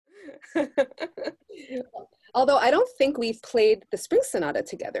Although I don't think we've played the Spring Sonata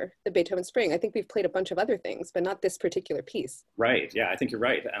together, the Beethoven Spring. I think we've played a bunch of other things, but not this particular piece. Right. Yeah, I think you're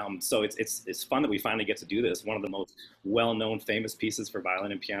right. So it's fun that we finally get to do this. One of the most well-known, famous pieces for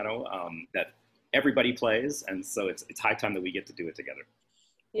violin and piano that everybody plays, and so it's high time that we get to do it together.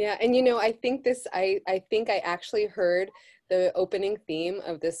 Yeah, and you know, I think I actually heard the opening theme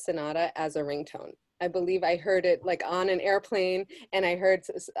of this sonata as a ringtone. I believe I heard it like on an airplane, and I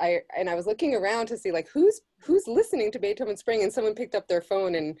was looking around to see like who's listening to Beethoven Spring, and someone picked up their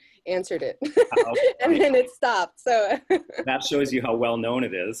phone and answered it, How and funny. then it stopped. So That shows you how well known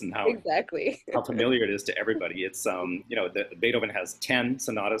it is and exactly. how familiar it is to everybody. It's Beethoven has 10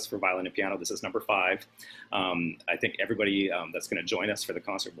 sonatas for violin and piano. This is number 5. I think everybody that's going to join us for the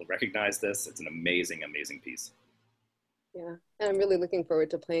concert will recognize this. It's an amazing, amazing piece. Yeah, and I'm really looking forward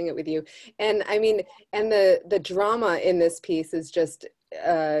to playing it with you. And I mean, and the drama in this piece is just,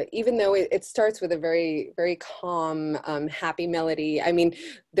 even though it starts with a very, very calm, happy melody, I mean,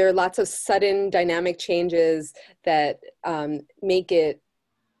 there are lots of sudden dynamic changes that make it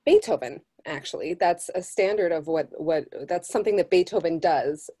Beethoven, actually. That's a standard of what that's something that Beethoven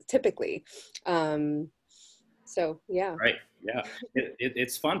does typically. So yeah. Right. Yeah.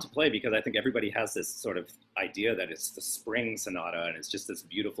 It's fun to play because I think everybody has this sort of idea that it's the spring sonata and it's just this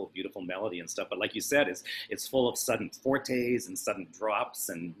beautiful, beautiful melody and stuff. But like you said, it's full of sudden fortes and sudden drops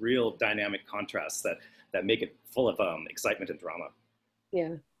and real dynamic contrasts that make it full of excitement and drama.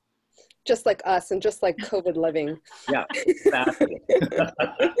 Yeah. Just like us and just like COVID living. Yeah, exactly.